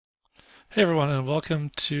Hey everyone, and welcome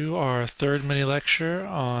to our third mini lecture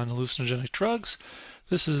on hallucinogenic drugs.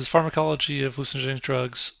 This is Pharmacology of Hallucinogenic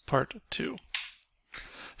Drugs, Part 2.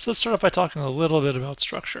 So let's start off by talking a little bit about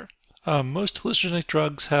structure. Most hallucinogenic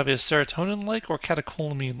drugs have a serotonin-like or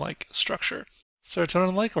catecholamine-like structure.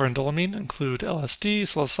 Serotonin-like or indolamine include LSD,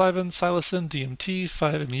 psilocybin, psilocin, DMT,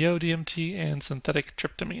 5-MeO-DMT, and synthetic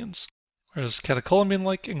tryptamines. Whereas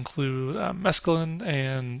catecholamine-like include mescaline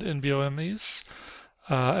and NBOMEs.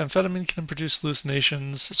 Amphetamine can produce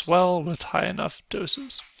hallucinations as well with high enough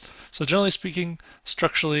doses. So generally speaking,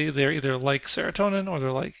 structurally, they're either like serotonin or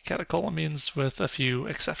they're like catecholamines with a few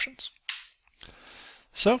exceptions.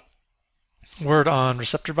 So, word on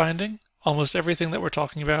receptor binding. Almost everything that we're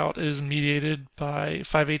talking about is mediated by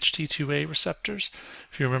 5-HT2A receptors.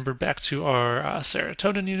 If you remember back to our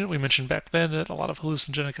serotonin unit, we mentioned back then that a lot of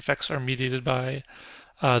hallucinogenic effects are mediated by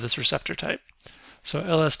this receptor type. So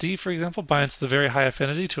LSD, for example, binds with a very high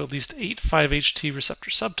affinity to at least 8 5-HT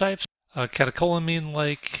receptor subtypes.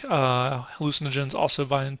 Catecholamine-like hallucinogens also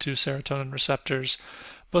bind to serotonin receptors.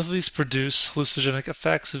 Both of these produce hallucinogenic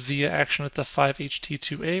effects via action at the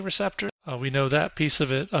 5-HT2A receptor. We know that piece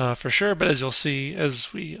of it for sure, but as you'll see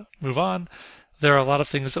as we move on, there are a lot of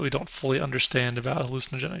things that we don't fully understand about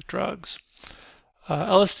hallucinogenic drugs.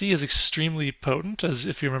 LSD is extremely potent, as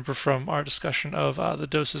if you remember from our discussion of the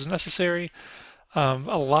doses necessary. A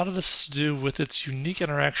lot of this has to do with its unique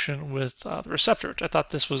interaction with the receptor, which I thought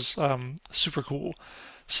this was super cool.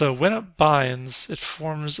 So when it binds, it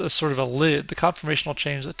forms a sort of a lid, the conformational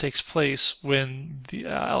change that takes place when the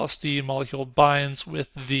LSD molecule binds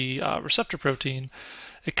with the receptor protein.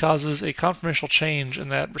 It causes a conformational change in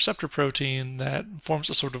that receptor protein that forms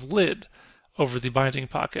a sort of lid over the binding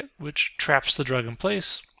pocket, which traps the drug in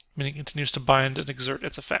place, meaning it continues to bind and exert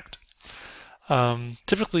its effect.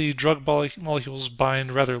 Typically, drug molecules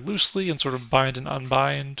bind rather loosely and sort of bind and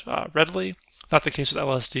unbind readily. Not the case with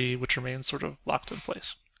LSD, which remains sort of locked in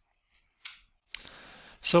place.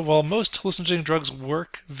 So while most hallucinogenic drugs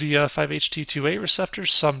work via 5-HT2A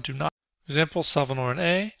receptors, some do not. For example, salvinorin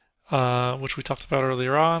A, which we talked about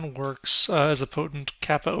earlier on, works as a potent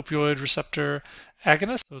kappa opioid receptor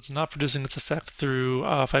agonist, so it's not producing its effect through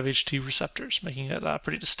 5-HT receptors, making it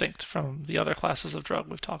pretty distinct from the other classes of drug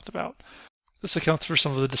we've talked about. This accounts for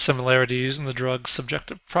some of the dissimilarities in the drug's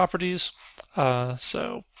subjective properties.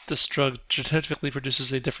 So this drug genetically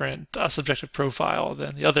produces a different subjective profile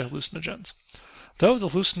than the other hallucinogens, though the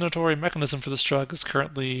hallucinatory mechanism for this drug is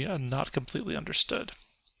currently not completely understood.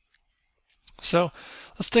 So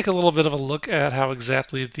let's take a little bit of a look at how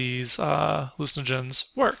exactly these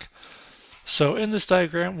hallucinogens work. So in this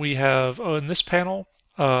diagram, we have, in this panel,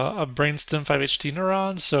 a brainstem 5-HT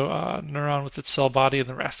neuron, so a neuron with its cell body in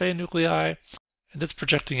the raphe nuclei, and it's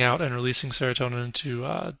projecting out and releasing serotonin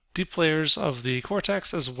into deep layers of the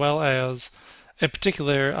cortex, as well as, in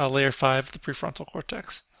particular, layer 5, the prefrontal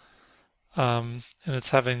cortex. And it's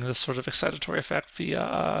having this sort of excitatory effect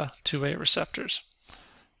via 2A receptors.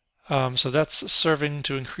 So that's serving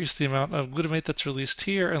to increase the amount of glutamate that's released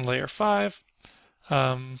here in layer 5,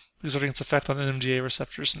 exerting its effect on NMDA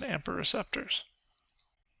receptors and AMPA receptors.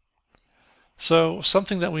 So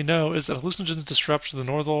something that we know is that hallucinogens disrupt the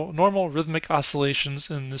normal rhythmic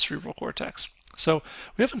oscillations in the cerebral cortex. So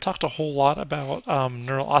we haven't talked a whole lot about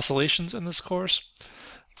neural oscillations in this course,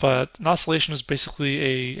 but an oscillation is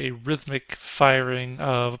basically a rhythmic firing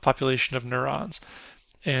of a population of neurons.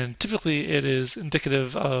 And typically it is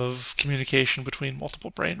indicative of communication between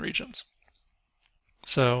multiple brain regions.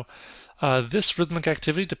 So this rhythmic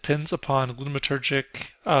activity depends upon glutamatergic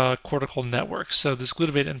cortical networks, so this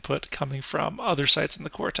glutamate input coming from other sites in the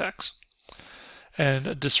cortex. And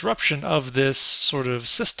a disruption of this sort of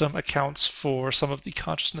system accounts for some of the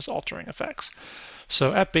consciousness altering effects.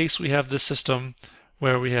 So at base we have this system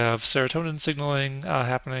where we have serotonin signaling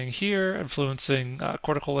happening here, influencing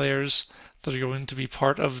cortical layers that are going to be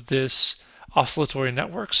part of this oscillatory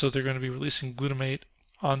network, so they're going to be releasing glutamate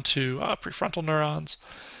onto prefrontal neurons.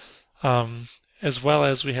 As well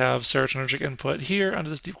as we have serotonergic input here under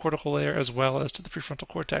this deep cortical layer, as well as to the prefrontal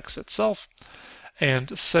cortex itself.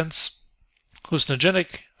 And since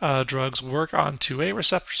hallucinogenic drugs work on 2A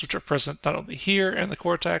receptors, which are present not only here in the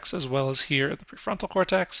cortex, as well as here in the prefrontal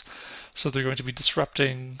cortex, so they're going to be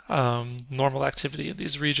disrupting normal activity in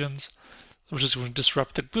these regions, which is going to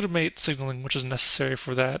disrupt the glutamate signaling, which is necessary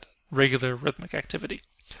for that regular rhythmic activity.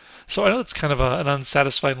 So I know it's kind of an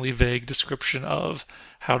unsatisfyingly vague description of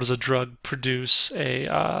how does a drug produce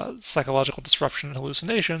a psychological disruption in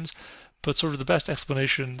hallucinations, but sort of the best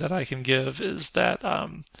explanation that I can give is that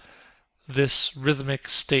this rhythmic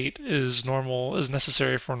state is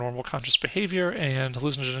necessary for normal conscious behavior, and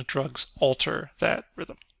hallucinogenic drugs alter that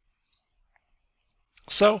rhythm.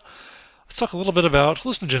 So let's talk a little bit about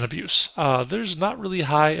hallucinogen abuse. There's not really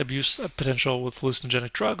high abuse potential with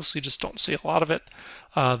hallucinogenic drugs. You just don't see a lot of it.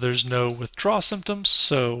 There's no withdrawal symptoms,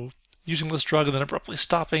 so using this drug and then abruptly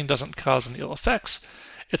stopping doesn't cause any ill effects.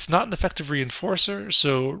 It's not an effective reinforcer,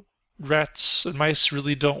 so rats and mice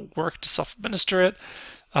really don't work to self-administer it.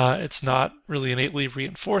 It's not really innately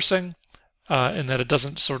reinforcing in that it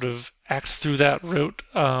doesn't sort of act through that rote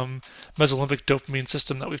mesolimbic dopamine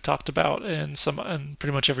system that we've talked about in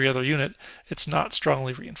pretty much every other unit. It's not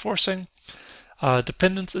strongly reinforcing.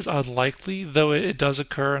 Dependence is unlikely, though it does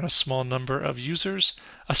occur in a small number of users,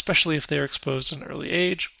 especially if they are exposed at an early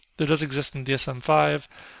age. There does exist in DSM-5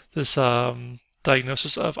 this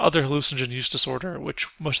diagnosis of other hallucinogen use disorder, which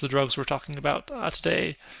most of the drugs we're talking about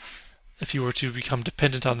today, if you were to become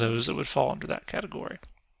dependent on those, it would fall under that category.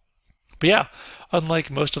 But yeah,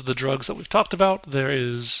 unlike most of the drugs that we've talked about, there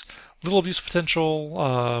is little abuse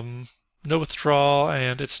potential, no withdrawal,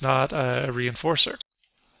 and it's not a reinforcer.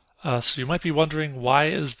 So you might be wondering, why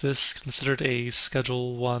is this considered a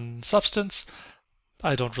Schedule 1 substance?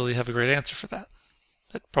 I don't really have a great answer for that.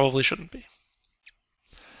 It probably shouldn't be.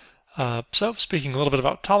 So speaking a little bit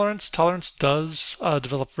about tolerance, tolerance does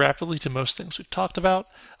develop rapidly to most things we've talked about.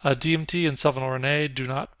 DMT and 7-RNA do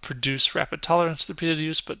not produce rapid tolerance to repeated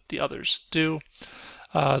use, but the others do.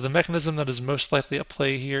 The mechanism that is most likely at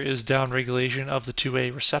play here is downregulation of the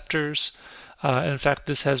 2A receptors. And in fact,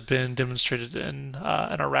 this has been demonstrated in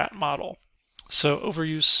a rat model. So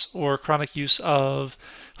overuse or chronic use of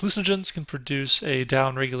hallucinogens can produce a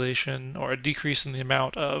downregulation or a decrease in the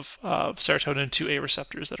amount of serotonin 2A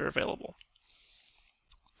receptors that are available.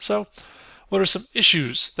 So what are some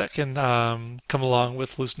issues that can come along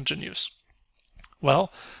with hallucinogen use?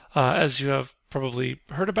 Well, as you have probably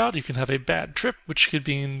heard about, you can have a bad trip, which could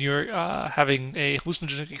mean you're having a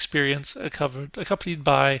hallucinogenic experience accompanied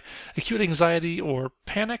by acute anxiety or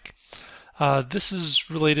panic. This is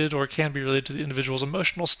related or can be related to the individual's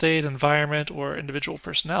emotional state, environment, or individual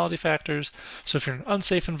personality factors. So if you're in an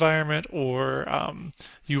unsafe environment or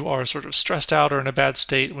you are sort of stressed out or in a bad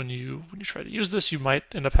state when you try to use this, you might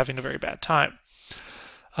end up having a very bad time.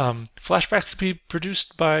 Flashbacks can be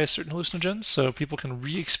produced by certain hallucinogens, so people can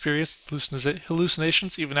re-experience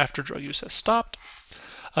hallucinations even after drug use has stopped.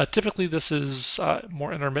 Typically, this is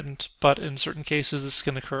more intermittent, but in certain cases, this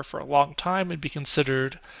can occur for a long time and be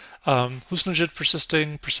considered hallucinogen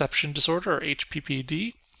persisting perception disorder, or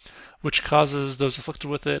HPPD, which causes those afflicted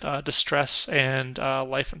with it distress and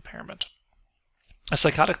life impairment. A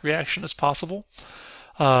psychotic reaction is possible,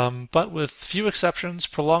 but with few exceptions,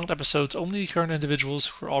 prolonged episodes only occur in individuals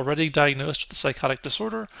who are already diagnosed with a psychotic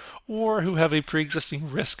disorder or who have a pre-existing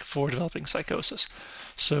risk for developing psychosis.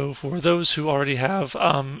 So for those who already have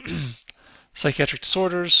psychiatric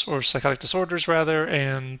disorders or psychotic disorders rather,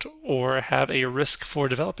 or have a risk for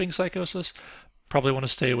developing psychosis, probably want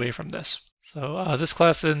to stay away from this. So this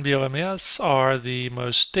class in BOMAS are the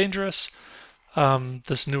most dangerous.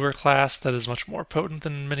 This newer class that is much more potent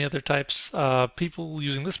than many other types. People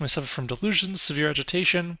using this may suffer from delusions, severe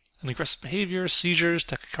agitation, and aggressive behavior, seizures,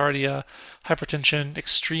 tachycardia, hypertension,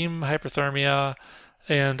 extreme hyperthermia,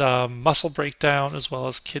 and muscle breakdown, as well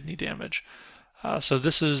as kidney damage. So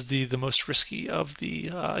this is the most risky of the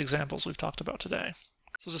examples we've talked about today.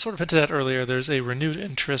 So as I sort of hinted at earlier, there's a renewed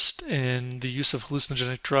interest in the use of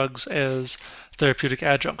hallucinogenic drugs as therapeutic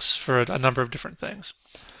adjuncts for a number of different things.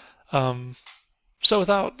 So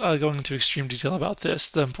without going into extreme detail about this,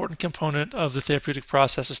 the important component of the therapeutic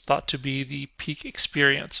process is thought to be the peak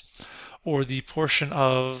experience, or the portion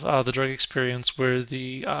of the drug experience where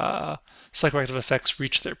the psychoactive effects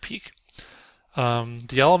reach their peak.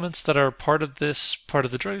 The elements that are part of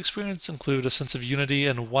the drug experience include a sense of unity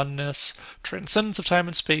and oneness, transcendence of time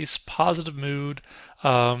and space, positive mood,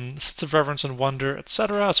 sense of reverence and wonder,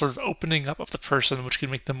 etc., a sort of opening up of the person, which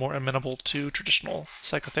can make them more amenable to traditional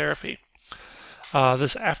psychotherapy.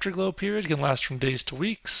 This afterglow period can last from days to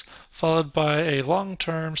weeks, followed by a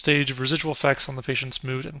long-term stage of residual effects on the patient's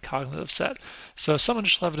mood and cognitive set. So some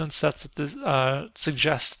initial evidence sets that this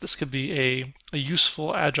suggests this could be a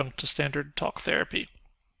useful adjunct to standard talk therapy.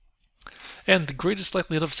 And the greatest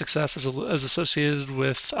likelihood of success is associated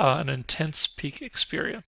with an intense peak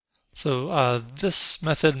experience. So this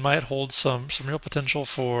method might hold some real potential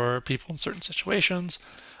for people in certain situations.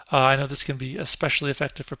 I know this can be especially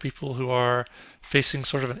effective for people who are facing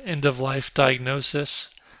sort of an end-of-life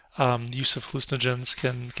diagnosis. The use of hallucinogens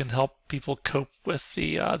can help people cope with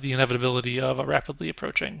the inevitability of a rapidly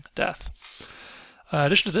approaching death. In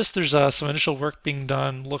addition to this, there's some initial work being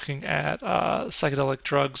done looking at psychedelic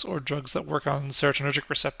drugs or drugs that work on serotonergic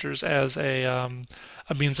receptors as a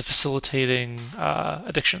means of facilitating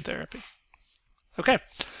addiction therapy. Okay,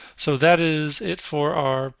 so that is it for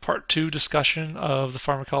our part 2 discussion of the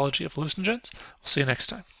pharmacology of hallucinogens. We'll see you next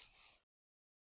time.